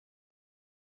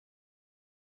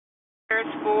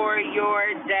For your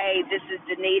day. This is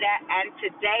Danita, and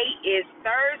today is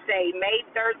Thursday, May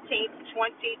 13th,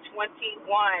 2021.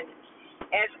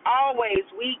 As always,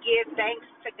 we give thanks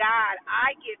to God.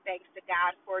 I give thanks to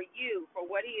God for you, for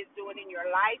what He is doing in your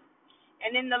life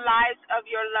and in the lives of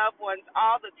your loved ones,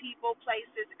 all the people,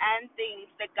 places, and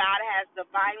things that God has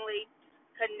divinely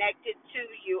connected to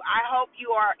you. I hope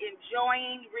you are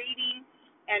enjoying reading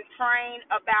and praying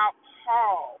about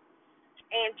Paul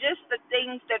and just the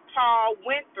things that Paul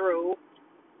went through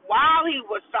while he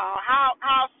was Saul, how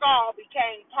Saul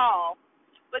became Paul,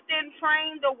 but then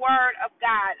praying the word of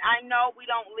God. I know we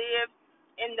don't live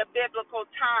in the biblical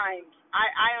times.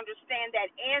 I understand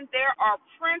that, and there are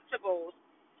principles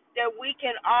that we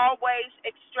can always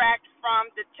extract from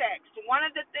the text. One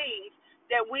of the things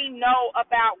that we know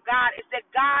about God is that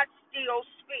God still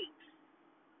speaks.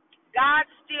 God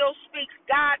still speaks.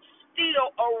 God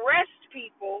still arrests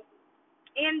people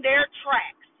in their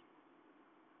tracks.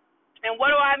 And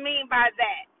what do I mean by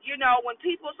that? You know, when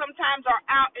people sometimes are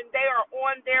out and they are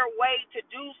on their way to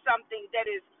do something that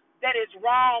is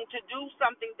wrong, to do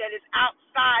something that is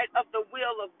outside of the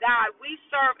will of God. We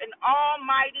serve an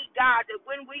almighty God that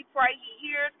when we pray, He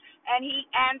hears and He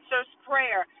answers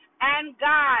prayer. And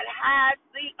God has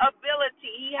the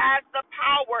ability, He has the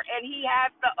power, and He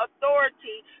has the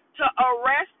authority to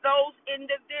arrest those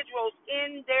individuals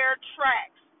in their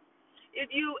tracks. If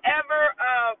you ever,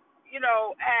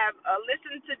 have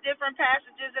listened to different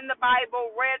passages in the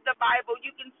Bible, read the Bible,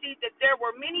 you can see that there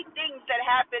were many things that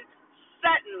happened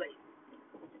suddenly.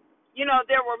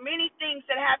 There were many things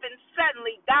that happened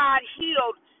suddenly. God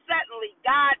healed suddenly.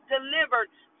 God delivered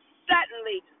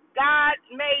suddenly. God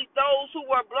made those who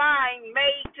were blind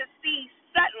made to see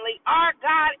suddenly. Our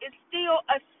God is still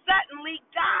a suddenly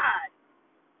God.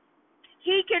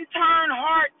 He can turn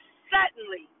hearts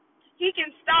suddenly. He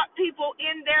can stop people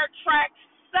in their tracks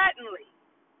suddenly.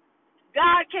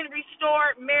 God can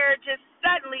restore marriages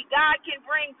suddenly. God can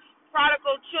bring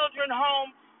prodigal children home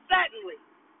suddenly.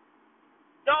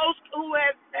 Those who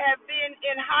have been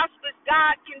in hospice,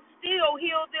 God can still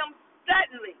heal them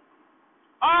suddenly.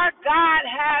 Our God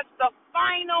has the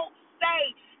final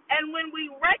say. And when we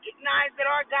recognize that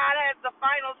our God has the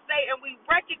final say, and we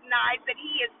recognize that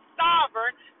He is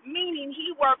sovereign, meaning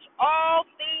He works all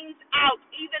things out,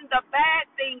 even the bad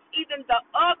things, even the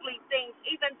ugly things,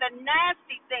 even the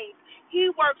nasty things.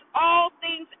 He works all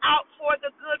things out for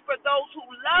the good for those who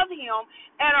love Him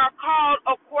and are called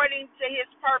according to His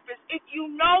purpose. If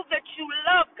you know that you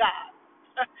love God,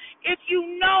 if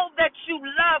you know that you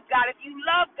love God, if you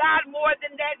love God more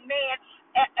than that man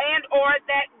and or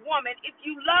that woman, if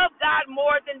you love God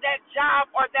more than that job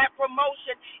or that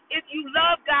promotion, if you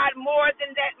love God more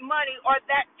than that money or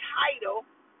that title,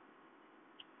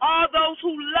 all those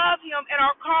who love Him and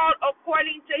are called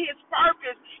according to His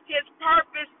purpose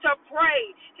to pray,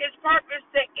 His purpose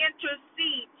to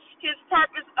intercede, His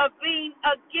purpose of being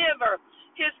a giver,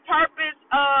 His purpose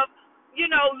of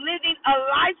living a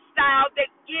lifestyle that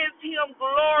gives Him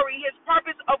glory, His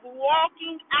purpose of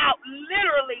walking out,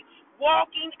 literally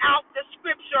walking out the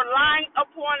scripture, line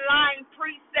upon line,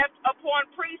 precept upon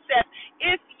precept.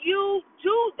 If you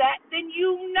do that, then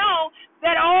you know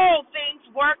that all things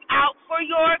work out for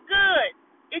your good.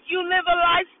 If you live a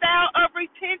lifestyle of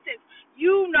repentance,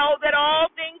 you know that all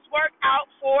things work out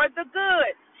for the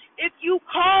good. If you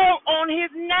call on His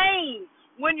name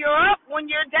when you're up, when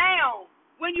you're down,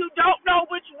 when you don't know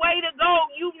which way to go,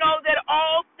 you know that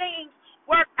all things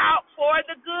work out for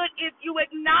the good if you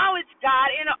acknowledge God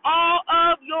in all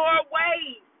of your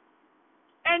ways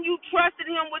and you trusted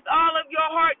Him with all of your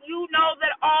heart. You know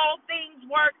that all things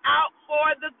work out for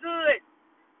the good.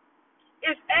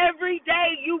 If every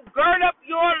day you gird up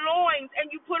your loins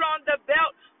and you put on the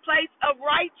belt plate of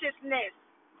righteousness,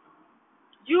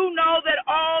 you know that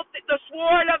all the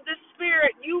sword of the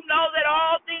Spirit, you know that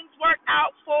all things work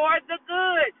out for the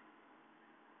good.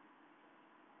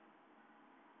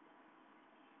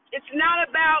 It's not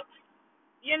about,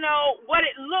 what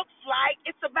it looks like.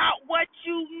 It's about what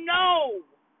you know.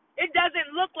 It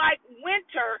doesn't look like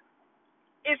winter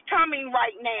is coming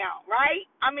right now, right?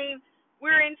 I mean,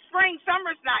 we're in spring.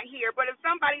 Summer's not here. But if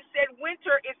somebody said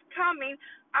winter is coming,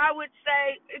 I would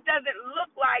say it doesn't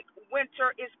look like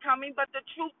winter is coming. But the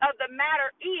truth of the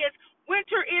matter is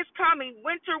winter is coming.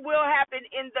 Winter will happen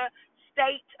in the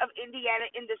state of Indiana,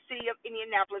 in the city of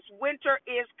Indianapolis. Winter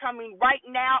is coming. Right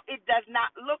now, it does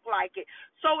not look like it.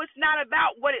 So it's not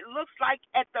about what it looks like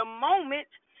at the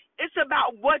moment. It's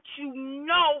about what you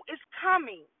know is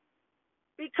coming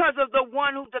because of the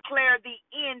one who declared the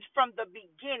end from the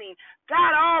beginning.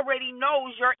 God already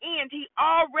knows your end. He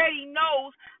already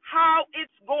knows how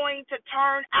it's going to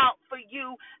turn out for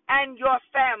you and your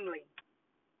family.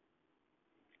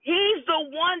 He's the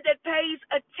one that pays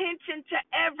attention to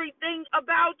everything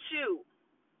about you.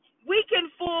 We can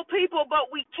fool people,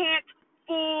 but we can't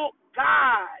fool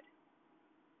God.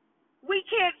 We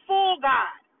can't fool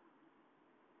God.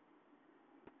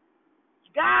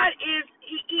 God is,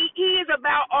 he is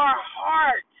about our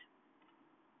heart.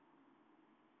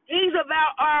 He's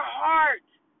about our heart.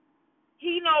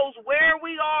 He knows where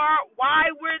we are,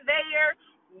 why we're there,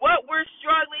 what we're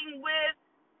struggling with.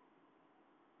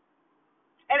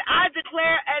 And I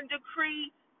declare and decree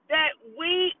that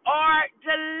we are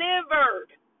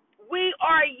delivered. We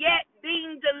are yet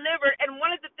being delivered. And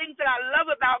one of the things that I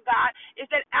love about God is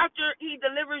that after he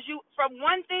delivers you from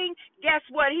one thing, guess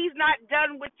what? He's not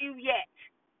done with you yet.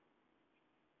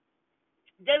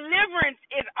 Deliverance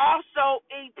is also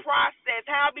a process.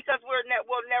 How? Because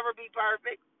we'll never be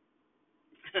perfect.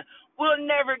 We'll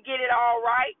never get it all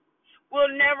right.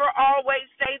 We'll never always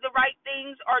say the right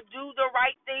things or do the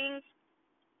right things.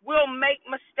 We'll make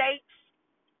mistakes.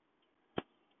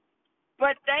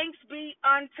 But thanks be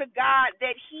unto God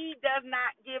that he does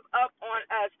not give up on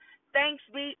us. Thanks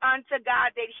be unto God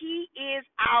that he is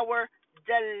our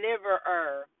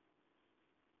deliverer.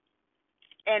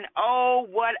 And oh,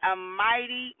 what a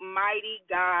mighty, mighty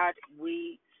God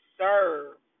we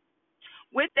serve.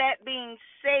 With that being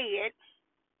said,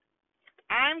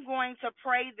 I'm going to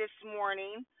pray this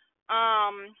morning.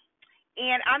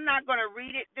 And I'm not going to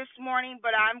read it this morning,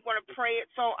 but I'm going to pray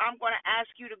it. So I'm going to ask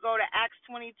you to go to Acts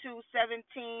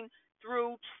 22:17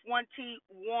 through 21.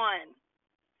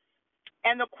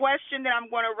 And the question that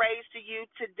I'm going to raise to you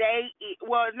today,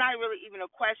 well, it's not really even a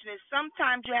question. Is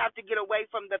sometimes you have to get away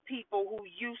from the people who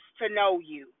used to know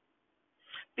you,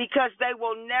 because they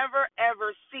will never,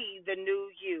 ever see the new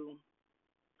you.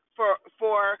 For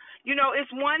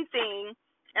it's one thing,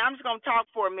 and I'm just going to talk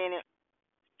for a minute.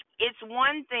 It's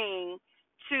one thing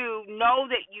to know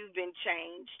that you've been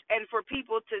changed and for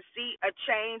people to see a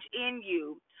change in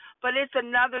you, but it's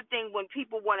another thing when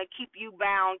people want to keep you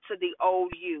bound to the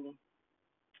old you.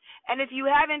 And if you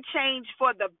haven't changed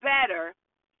for the better,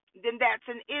 then that's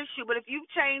an issue. But if you've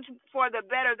changed for the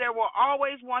better, there will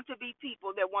always want to be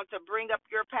people that want to bring up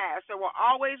your past. There will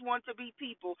always want to be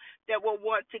people that will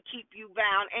want to keep you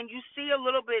bound. And you see a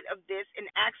little bit of this in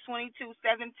Acts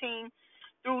 22:17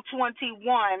 through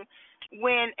 21,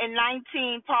 when in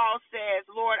 19 Paul says,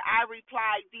 Lord, I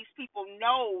replied, these people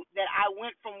know that I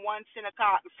went from one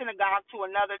synagogue to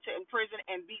another to imprison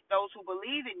and beat those who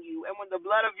believe in you. And when the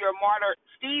blood of your martyr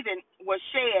Stephen was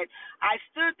shed, I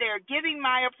stood there giving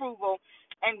my approval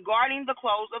and guarding the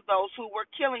clothes of those who were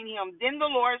killing him. Then the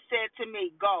Lord said to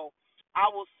me, go,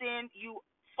 I will send you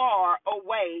far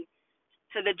away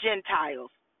to the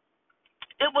Gentiles.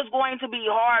 It was going to be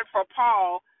hard for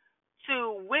Paul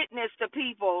to witness to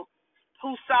people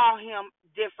who saw him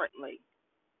differently.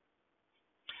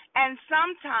 And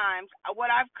sometimes what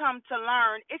I've come to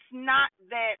learn, it's not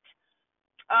that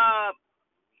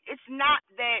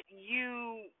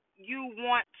you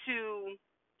want to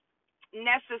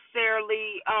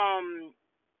necessarily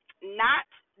not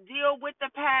deal with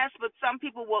the past, but some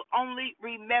people will only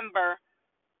remember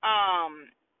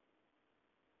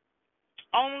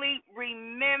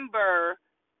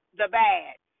the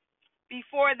bad.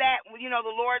 Before that,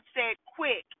 the Lord said,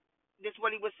 quick, this is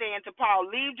what he was saying to Paul,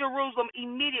 leave Jerusalem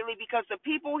immediately, because the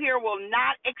people here will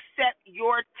not accept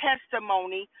your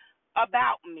testimony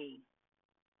about me.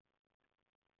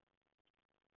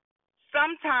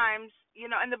 Sometimes,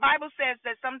 and the Bible says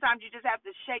that sometimes you just have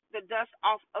to shake the dust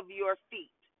off of your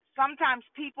feet. Sometimes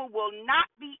people will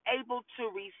not be able to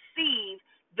receive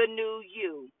the new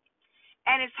you.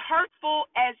 And as hurtful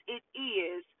as it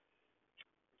is,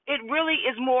 it really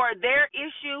is more their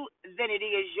issue than it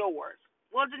is yours.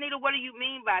 Well, Danita, what do you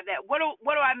mean by that? What do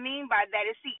I mean by that?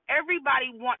 Is, see, everybody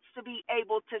wants to be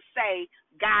able to say,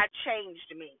 God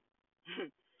changed me.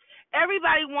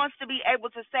 Everybody wants to be able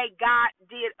to say, God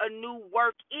did a new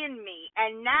work in me,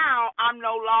 and now I'm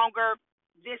no longer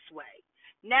this way.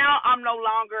 Now I'm no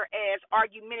longer as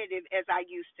argumentative as I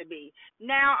used to be.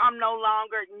 Now I'm no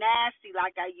longer nasty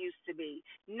like I used to be.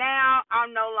 Now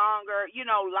I'm no longer,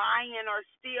 lying or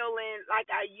stealing like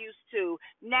I used to.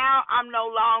 Now I'm no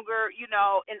longer,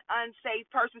 an unsafe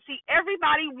person. See,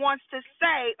 everybody wants to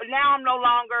say, now I'm no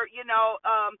longer,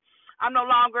 I'm no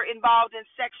longer involved in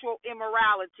sexual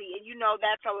immorality. And,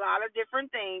 that's a lot of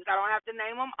different things. I don't have to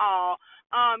name them all.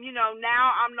 Now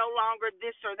I'm no longer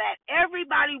this or that.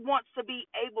 Everybody wants to be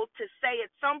able to say at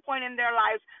some point in their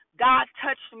lives, God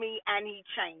touched me and he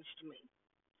changed me,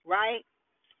 right?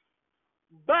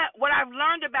 But what I've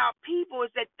learned about people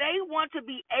is that they want to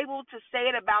be able to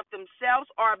say it about themselves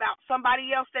or about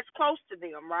somebody else that's close to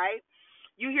them, right?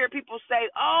 You hear people say,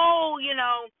 oh,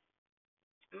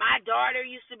 my daughter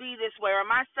used to be this way, or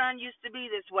my son used to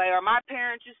be this way, or my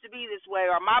parents used to be this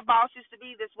way, or my boss used to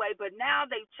be this way, but now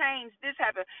they've changed, this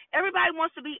happened. Everybody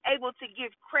wants to be able to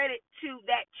give credit to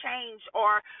that change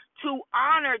or to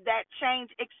honor that change,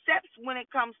 except when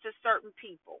it comes to certain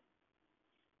people.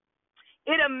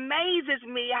 It amazes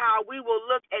me how we will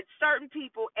look at certain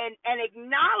people and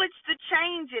acknowledge the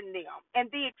change in them and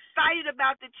be excited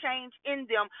about the change in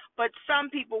them, but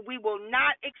some people, we will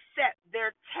not accept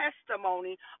their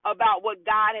testimony about what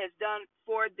God has done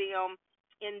for them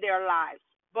in their lives.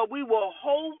 But we will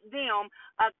hold them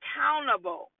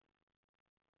accountable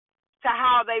to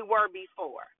how they were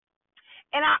before.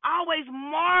 And I always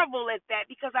marvel at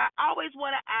that because I always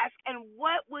want to ask, and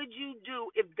what would you do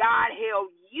if God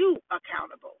held you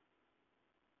accountable?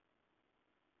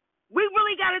 We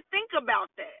really got to think about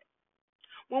that.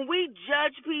 When we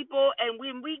judge people and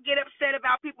when we get upset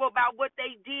about people about what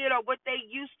they did or what they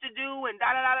used to do and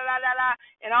da-da-da-da-da-da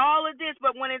and all of this,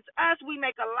 but when it's us, we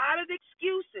make a lot of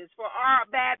excuses for our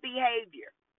bad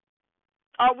behavior.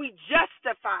 Or we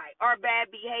justify our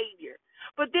bad behavior.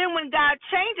 But then when God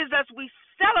changes us, we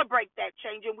celebrate that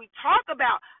change and we talk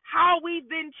about how we've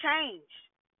been changed.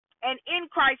 And in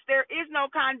Christ, there is no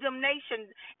condemnation.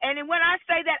 And when I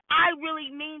say that, I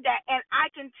really mean that. And I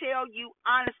can tell you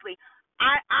honestly,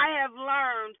 I have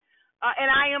learned and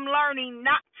I am learning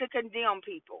not to condemn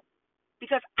people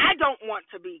because I don't want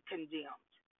to be condemned.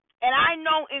 And I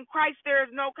know in Christ there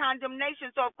is no condemnation.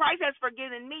 So if Christ has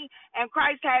forgiven me and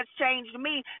Christ has changed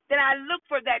me, then I look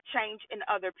for that change in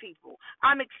other people.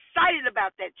 I'm excited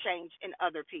about that change in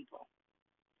other people.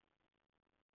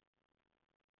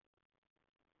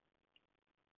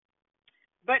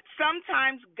 But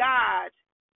sometimes God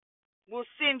will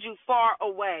send you far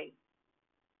away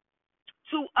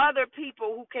to other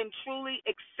people who can truly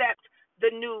accept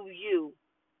the new you.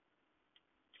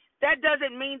 That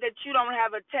doesn't mean that you don't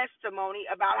have a testimony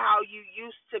about how you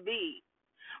used to be.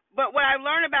 But what I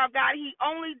learned about God, He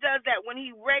only does that when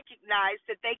He recognizes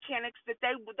that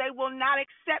they will not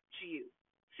accept you.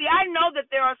 See, I know that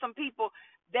there are some people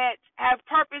that have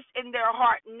purpose in their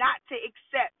heart not to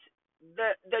accept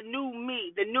the new me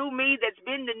that's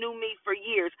been the new me for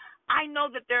years. I know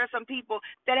that there are some people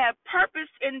that have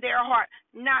purpose in their heart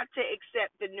not to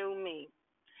accept the new me.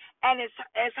 And it's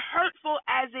as hurtful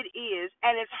as it is,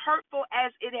 and as hurtful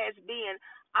as it has been,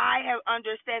 I have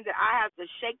understand that I have to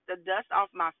shake the dust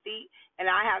off my feet, and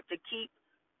I have to keep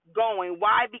going.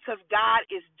 Why? Because God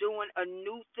is doing a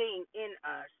new thing in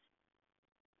us.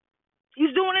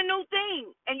 He's doing a new thing,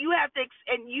 and you have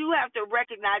to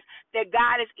recognize that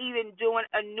God is even doing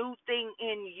a new thing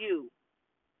in you.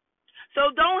 So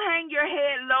don't hang your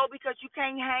head low because you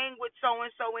can't hang with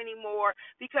so-and-so anymore,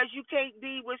 because you can't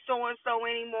be with so-and-so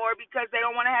anymore, because they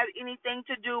don't want to have anything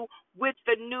to do with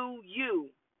the new you.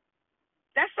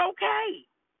 That's okay.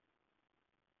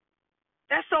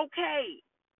 That's okay.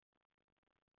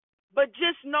 But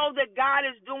just know that God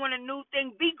is doing a new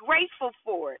thing. Be grateful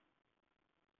for it.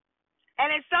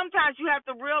 And then sometimes you have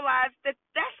to realize that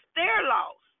that's their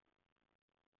loss.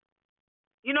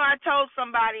 I told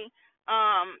somebody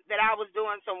that I was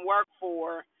doing some work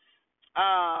for,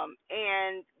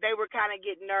 and they were kind of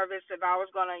getting nervous if I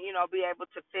was going to, be able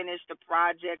to finish the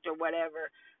project or whatever,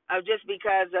 just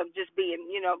because of just being,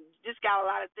 just got a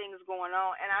lot of things going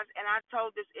on. And I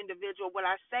told this individual, when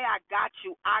I say I got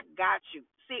you, I got you.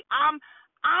 See, I'm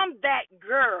that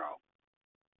girl.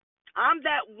 I'm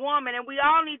that woman, and we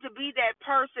all need to be that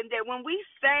person that when we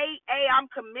say, hey,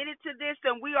 I'm committed to this,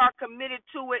 then we are committed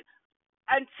to it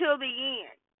until the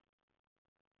end.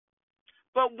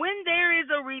 But when there is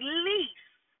a release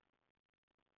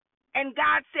and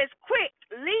God says, quick,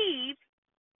 leave,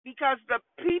 because the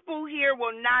people here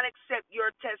will not accept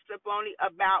your testimony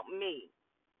about me.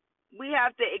 We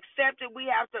have to accept it, we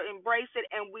have to embrace it,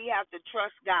 and we have to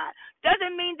trust God.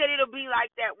 Doesn't mean that it'll be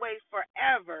like that way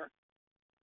forever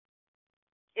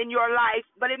in your life,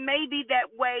 but it may be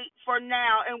that way for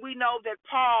now. And we know that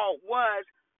Paul was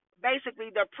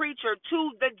basically the preacher to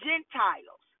the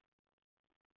Gentiles.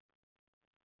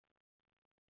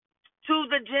 To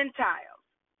the Gentiles.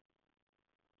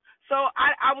 So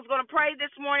I was going to pray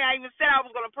this morning. I even said I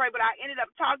was going to pray, but I ended up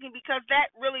talking because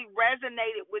that really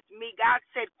resonated with me. God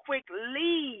said, quick,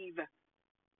 leave,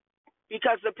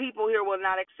 because the people here will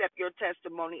not accept your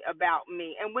testimony about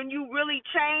me. And when you really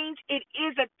change, it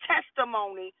is a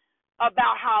testimony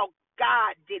about how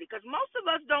God did it. Because most of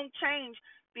us don't change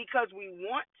because we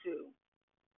want to.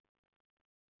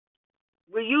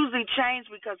 We usually change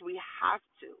because we have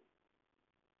to.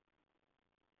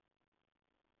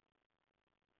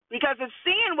 Because if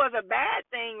sin was a bad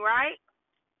thing, right,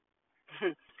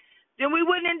 then we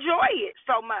wouldn't enjoy it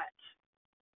so much.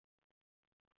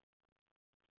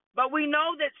 But we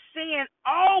know that sin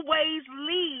always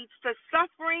leads to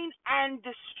suffering and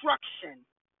destruction.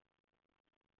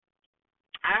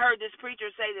 I heard this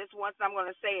preacher say this once, and I'm going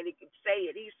to say it. He could say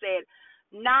it. He said,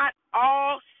 not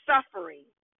all suffering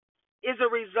is a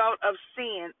result of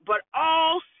sin, but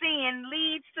all sin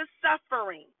leads to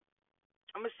suffering.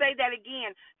 I'm going to say that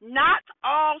again. Not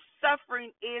all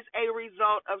suffering is a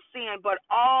result of sin, but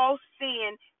all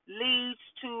sin leads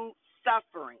to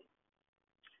suffering.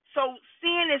 So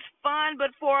sin is fun,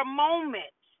 but for a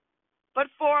moment. But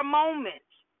for a moment.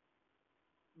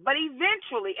 But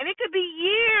eventually, and it could be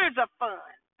years of fun.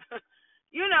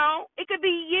 It could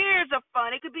be years of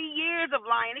fun. It could be years of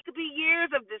lying. It could be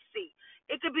years of deceit.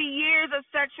 It could be years of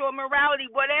sexual immorality.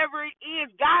 Whatever it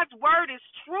is, God's word is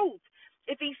truth.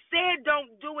 If he said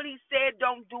don't do it, he said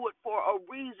don't do it for a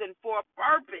reason, for a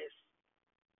purpose.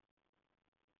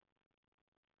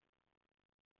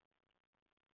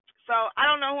 So I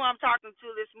don't know who I'm talking to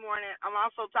this morning. I'm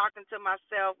also talking to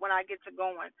myself when I get to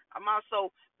going. I'm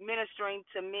also ministering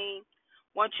to me.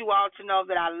 Want you all to know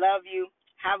that I love you.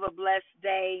 Have a blessed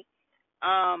day.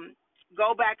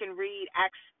 Go back and read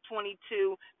Acts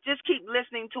 22. Just keep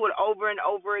listening to it over and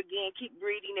over again. Keep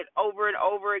reading it over and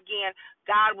over again.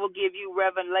 God will give you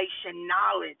revelation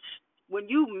knowledge. When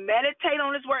you meditate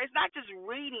on his word, it's not just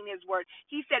reading his word.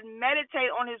 He said meditate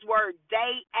on his word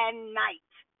day and night.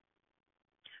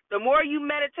 The more you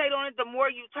meditate on it, the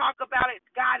more you talk about it,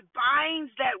 God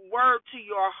binds that word to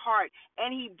your heart,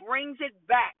 and he brings it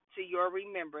back to your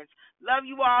remembrance. Love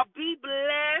you all. Be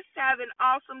blessed. Have an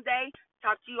awesome day.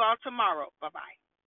 Talk to you all tomorrow. Bye-bye.